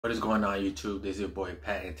What is going on YouTube? This is your boy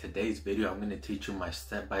Pat. In today's video, I'm going to teach you my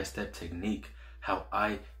step-by-step technique, how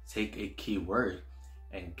I take a keyword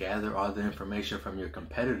and gather all the information from your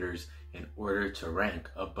competitors in order to rank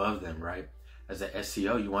above them, right? As an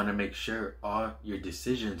SEO, you want to make sure all your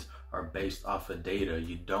decisions are based off of data.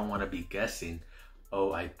 You don't want to be guessing,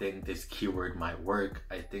 oh, I think this keyword might work.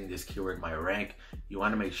 I think this keyword might rank. You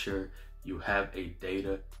want to make sure you have a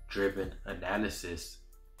data-driven analysis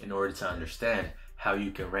in order to understand how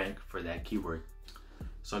you can rank for that keyword.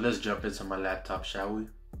 So let's jump into my laptop, shall we?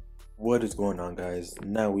 What is going on, guys?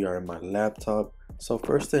 Now we are in my laptop. So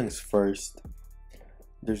first things first,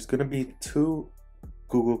 there's going to be two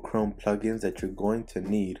Google Chrome plugins that you're going to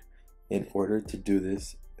need in order to do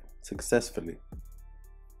this successfully.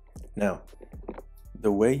 Now,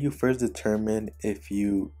 the way you first determine if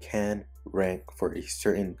you can rank for a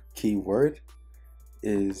certain keyword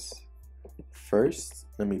is first,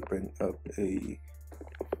 let me bring up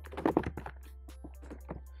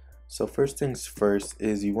So first things first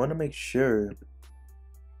is you want to make sure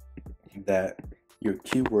that your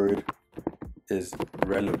keyword is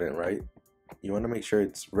relevant, right? You want to make sure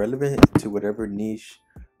it's relevant to whatever niche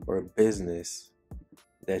or business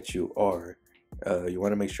that you are. You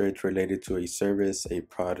want to make sure it's related to a service, a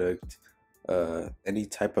product, any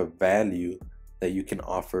type of value that you can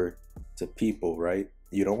offer to people, right?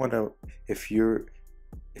 You don't want to, if your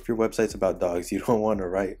website's about dogs, you don't want to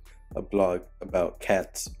write a blog about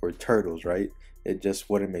cats or turtles, right? It just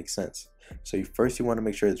wouldn't make sense. So first you want to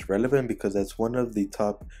make sure it's relevant, because that's one of the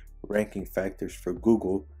top ranking factors for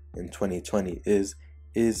Google in 2020 is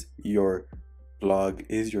your blog,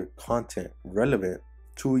 is your content relevant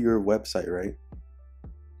to your website, right?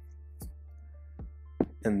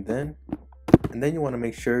 And then you want to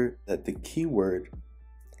make sure that the keyword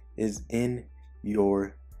is in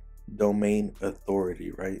your domain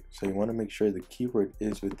authority, right? So you want to make sure the keyword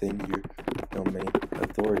is within your domain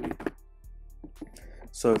authority.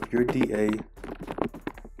 So if your DA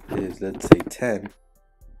is, let's say, 10,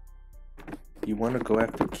 you want to go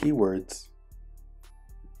after keywords.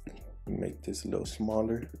 Make this a little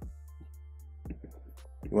smaller.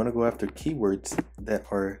 You want to go after keywords that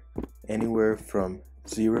are anywhere from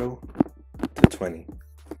 0 to 20.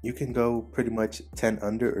 You can go pretty much 10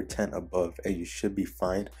 under or 10 above, and you should be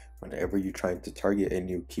fine whenever you're trying to target a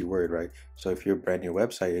new keyword, right? So if you're a brand new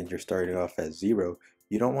website and you're starting off at 0,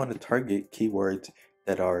 you don't want to target keywords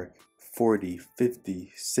that are 40,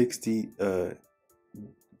 50, 60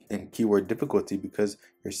 in keyword difficulty, because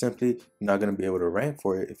you're simply not going to be able to rank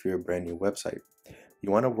for it if you're a brand new website.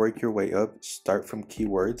 You want to work your way up. Start from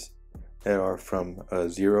keywords that are from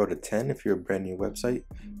 0 to 10 if you're a brand new website.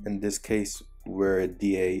 In this case, we're a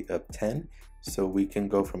DA of 10, so we can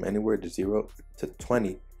go from anywhere to 0 to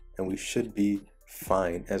 20, and we should be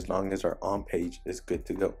fine as long as our on page is good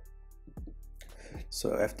to go.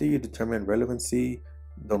 So after you determine relevancy,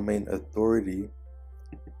 domain authority,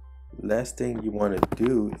 last thing you want to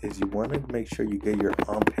do is you want to make sure you get your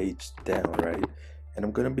on page down, right? And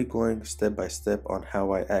I'm going to be going step by step on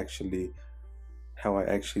how I actually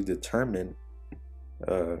determine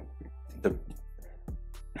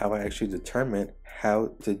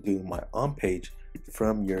how to do my on page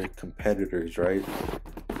from your competitors, right?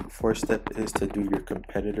 First step is to do your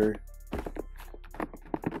competitor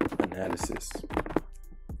analysis.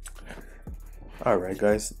 Alright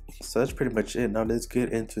guys, so that's pretty much it. Now let's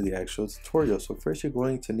get into the actual tutorial. So first you're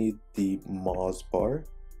going to need the Moz bar.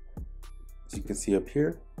 As you can see up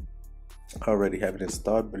here, I already have it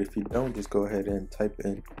installed, but if you don't, just go ahead and type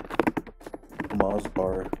in Moz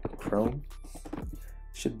bar Chrome.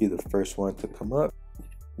 Should be the first one to come up.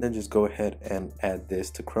 Then just go ahead and add this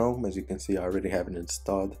to Chrome. As you can see, I already have it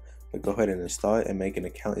installed, but go ahead and install it and make an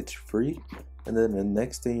account. It's free. And then the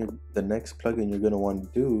next plugin you're going to want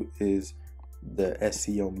to do is the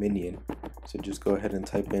SEO minion. So just go ahead and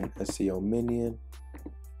type in SEO minion,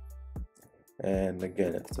 and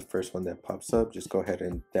again, it's the first one that pops up. Just go ahead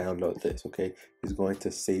and download this. Okay, it's going to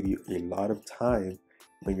save you a lot of time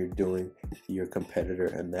when you're doing your competitor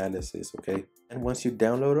analysis. Okay, and once you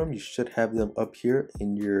download them, you should have them up here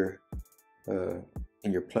in your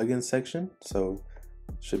plugin section, so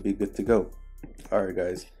should be good to go. All right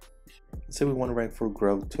guys, let's say we want to rank for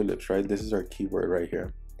grove tulips, right? This is our keyword right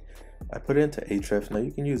here. I put it into Ahrefs. Now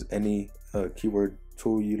you can use any keyword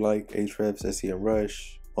tool you like: Ahrefs,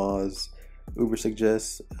 SEMrush, Moz,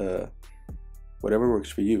 Ubersuggest, whatever works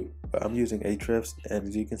for you. But I'm using Ahrefs, and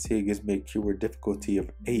as you can see, it gives me a keyword difficulty of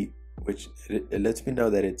 8, which it lets me know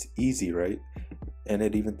that it's easy, right? And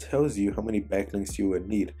it even tells you how many backlinks you would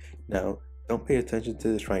need. Now, don't pay attention to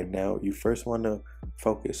this right now. You first want to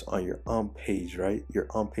focus on your on page, right? Your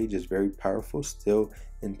on page is very powerful still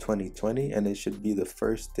in 2020, and it should be the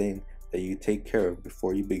first thing that you take care of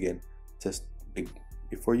before you begin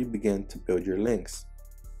to build your links.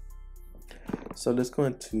 So let's go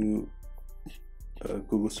into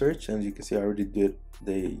Google search, and you can see I already did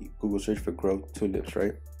the Google search for grow tulips,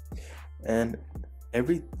 right? And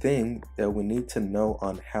everything that we need to know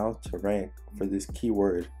on how to rank for this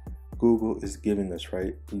keyword, Google is giving us,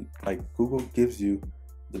 right? Like Google gives you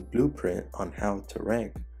the blueprint on how to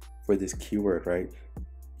rank for this keyword, right?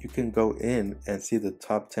 You can go in and see the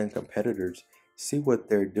top 10 competitors, see what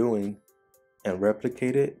they're doing and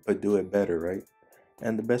replicate it, but do it better, right?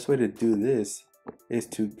 And the best way to do this is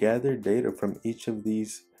to gather data from each of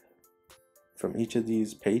these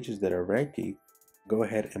pages that are ranking. Go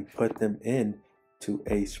ahead and put them in to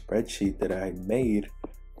a spreadsheet that I made,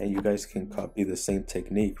 and you guys can copy the same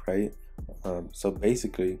technique, right? So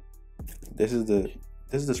basically, this is the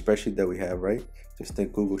spreadsheet that we have, right? Just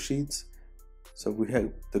think Google Sheets. So we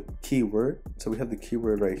have the keyword. So we have the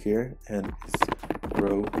keyword right here, and it's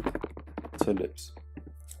grow tulips.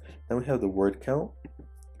 Then we have the word count,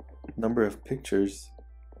 number of pictures,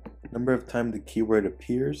 number of time the keyword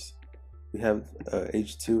appears. We have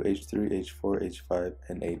H2, H3, H4, H5,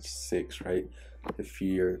 and H6, right? If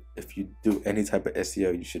you do any type of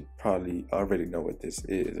SEO, you should probably already know what this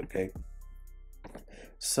is, okay?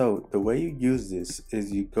 So the way you use this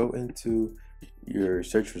is you go into your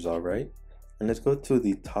search result, right? And let's go to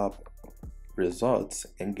the top results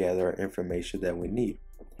and gather our information that we need.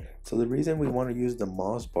 So the reason we want to use the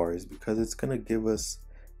Moz bar is because it's going to give us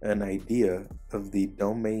an idea of the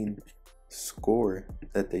domain score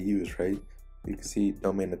that they use, right? You can see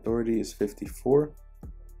domain authority is 54.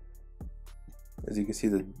 As you can see,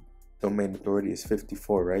 the domain authority is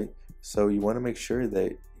 54, right? So you want to make sure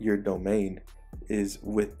that your domain is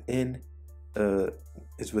within the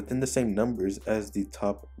same numbers as the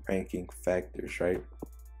top ranking factors, right?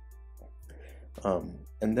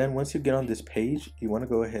 And then once you get on this page, you want to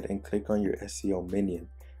go ahead and click on your SEO minion.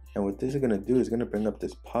 And what this is going to do is going to bring up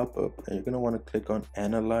this pop-up, and you're going to want to click on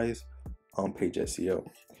Analyze On-Page SEO.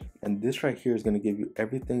 And this right here is going to give you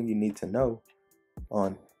everything you need to know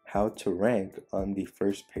on how to rank on the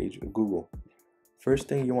first page of Google. First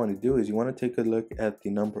thing you want to do is you want to take a look at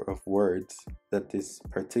the number of words that this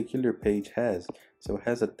particular page has. So it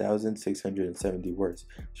has 1,670 words.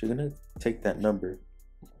 So you're going to take that number,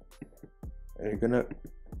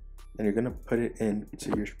 and you're gonna put it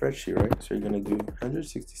into your spreadsheet, right? So you're gonna do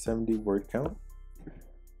 160 word count,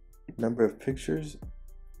 number of pictures.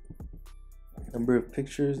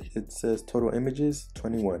 It says total images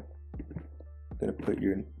 21. I'm gonna put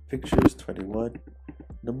your pictures 21.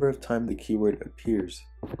 Number of time the keyword appears.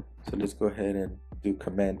 So let's go ahead and do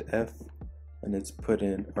Command F, and let's put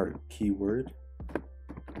in our keyword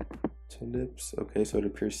tulips. Okay, so it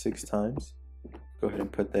appears 6 times. Go ahead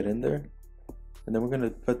and put that in there. And then we're going to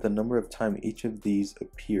put the number of time each of these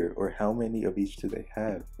appear, or how many of each do they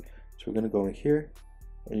have. So we're going to go in here,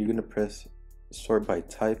 and you're going to press sort by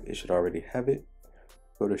type. It should already have it.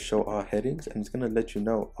 Go to show all headings, and it's going to let you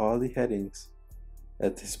know all the headings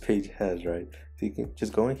that this page has, right? So you can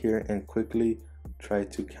just go in here and quickly try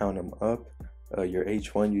to count them up. Your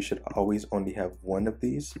H1, you should always only have one of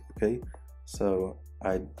these, okay? So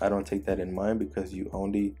I don't take that in mind, because you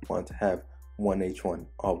only want to have one H1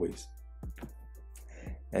 always.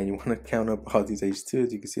 And you want to count up all these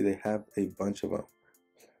H2s. You can see they have a bunch of them.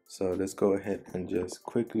 So let's go ahead and just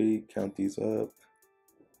quickly count these up.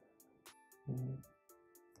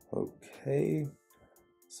 Okay,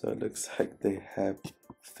 so it looks like they have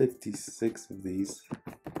 56 of these,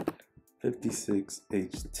 56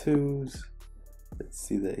 H2s. Let's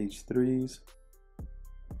see the H3s.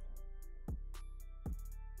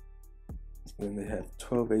 Then they have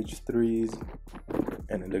 12 H3s,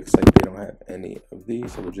 and it looks like they don't have any of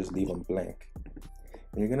these, so we'll just leave them blank.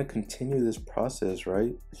 And you're gonna continue this process,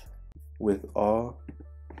 right, with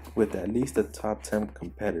at least the top 10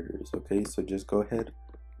 competitors. Okay, so just go ahead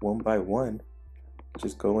one by one.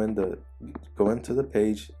 Just go into the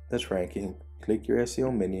page that's ranking, click your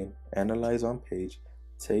SEO minion, analyze on page,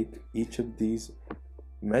 take each of these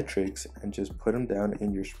metrics and just put them down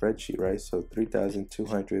in your spreadsheet, right? So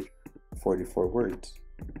 3,244 words.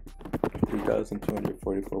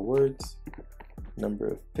 3,244 words. Number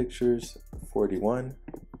of pictures 41.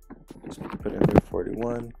 Just put in there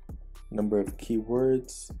 41. Number of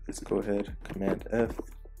keywords. Let's go ahead, Command F.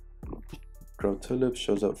 Grow tulips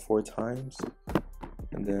shows up 4 times.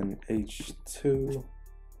 And then H2.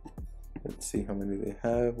 Let's see how many they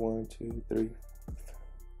have. 1, 2, 3.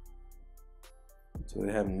 So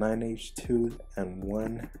they have 9 H2 and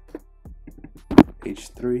 1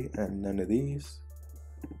 H3 and none of these.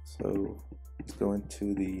 So let's go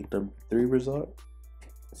into the number 3 result.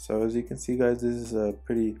 So as you can see, guys, this is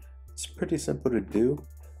it's pretty simple to do.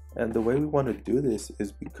 And the way we want to do this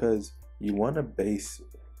is because you want to base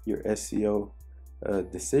your SEO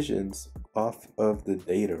decisions off of the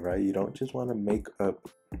data, right? You don't just want to make up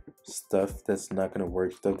stuff that's not going to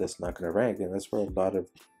work, stuff that's not going to rank. And that's where a lot of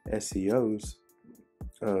SEOs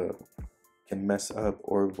can mess up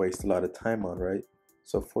or waste a lot of time on, right?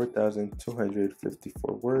 So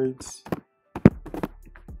 4,254 words.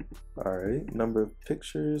 All right, number of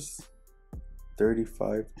pictures,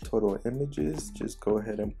 35 total images. Just go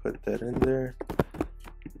ahead and put that in there.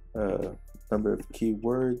 Number of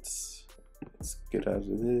keywords. Let's get out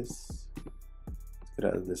of this. Let's get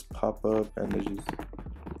out of this pop-up and let's just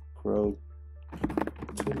grow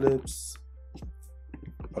tulips.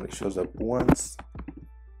 Only shows up once.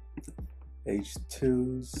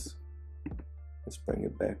 H2s. Let's bring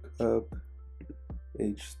it back up.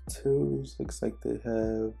 H2s. Looks like they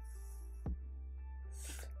have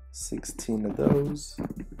 16 of those.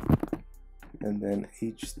 And then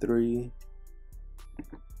H3.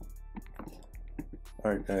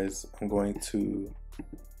 Alright guys, I'm going to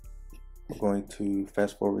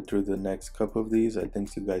fast forward through the next couple of these. I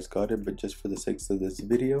think you guys got it, but just for the sakes of this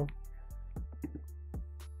video.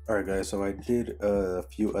 Alright guys, so I did a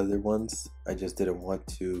few other ones. I just didn't want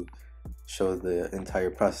to show the entire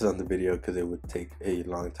process on the video because it would take a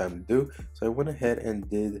long time to do. So I went ahead and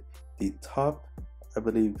did the top, I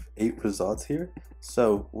believe, 8 results here.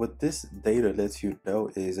 So what this data lets you know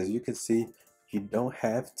is, as you can see, you don't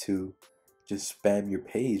have to just spam your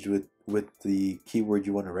page with the keyword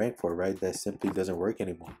you want to rank for, right? That simply doesn't work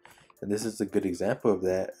anymore. And this is a good example of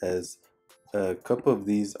that, as a couple of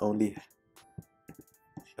these only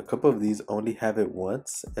have it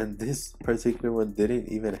once, and this particular one didn't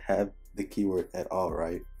even have the keyword at all,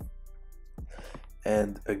 right?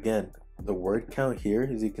 And again, the word count here,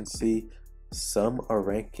 as you can see, some are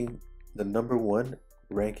ranking, the number 1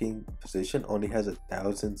 ranking position only has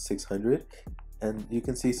 1,600, and you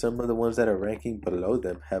can see some of the ones that are ranking below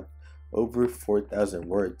them have over 4,000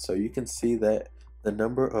 words. So you can see that the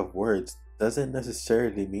number of words doesn't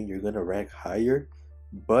necessarily mean you're going to rank higher,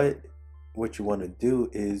 but what you want to do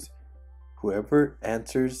is whoever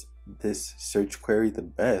answers this search query the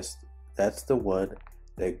best, that's the one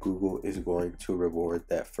that Google is going to reward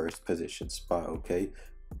that first position spot, okay?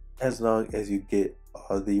 As long as you get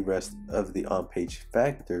all the rest of the on-page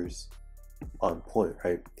factors on point,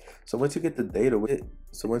 right? So once you get the data with it,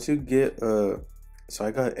 so once you get so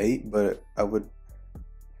I got 8, but I would,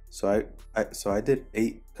 so I did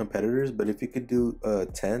 8 competitors, but if you could do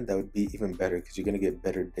 10, that would be even better because you're gonna get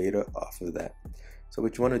better data off of that. So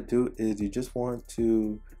what you want to do is you just want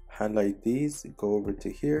to highlight these, go over to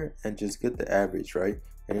here, and just get the average, right?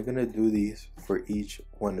 And you're gonna do these for each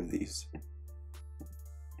one of these.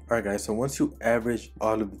 Alright guys, so once you average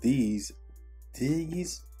all of these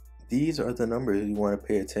are the numbers you want to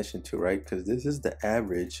pay attention to, right? Because this is the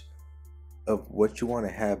average of what you want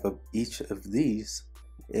to have of each of these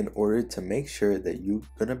in order to make sure that you're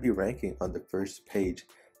going to be ranking on the first page,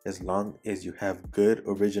 as long as you have good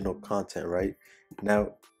original content, right?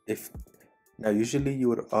 Now usually you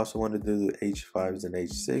would also want to do the H5s and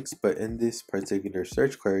H6, but in this particular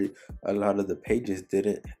search query, a lot of the pages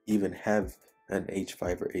didn't even have an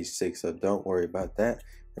H5 or H6, so don't worry about that.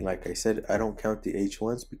 And like I said, I don't count the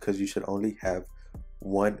H1s because you should only have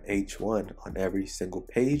one H1 on every single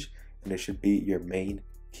page, and it should be your main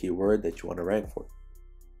keyword that you want to rank for.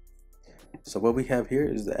 So what we have here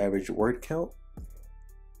is the average word count,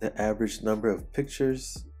 the average number of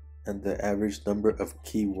pictures, and the average number of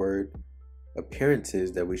keyword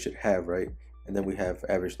appearances that we should have, right? And then we have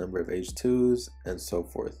average number of H2s and so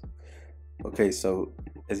forth. Okay, so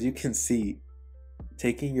as you can see,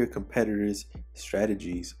 taking your competitors'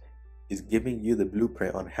 strategies is giving you the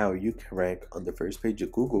blueprint on how you can rank on the first page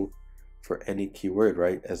of Google for any keyword,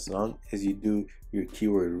 right? As long as you do your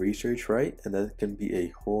keyword research right, and that can be a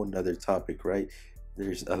whole nother topic, right?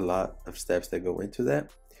 There's a lot of steps that go into that,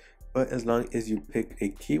 but as long as you pick a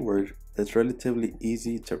keyword that's relatively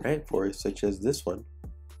easy to rank for, such as this one,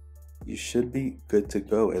 you should be good to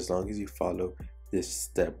go as long as you follow this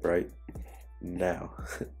step right now.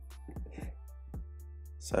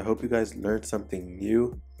 So I hope you guys learned something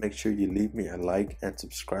new. Make sure you leave me a like and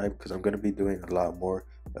subscribe, because I'm going to be doing a lot more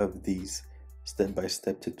of these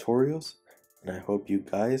step-by-step tutorials. And I hope you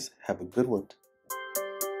guys have a good one.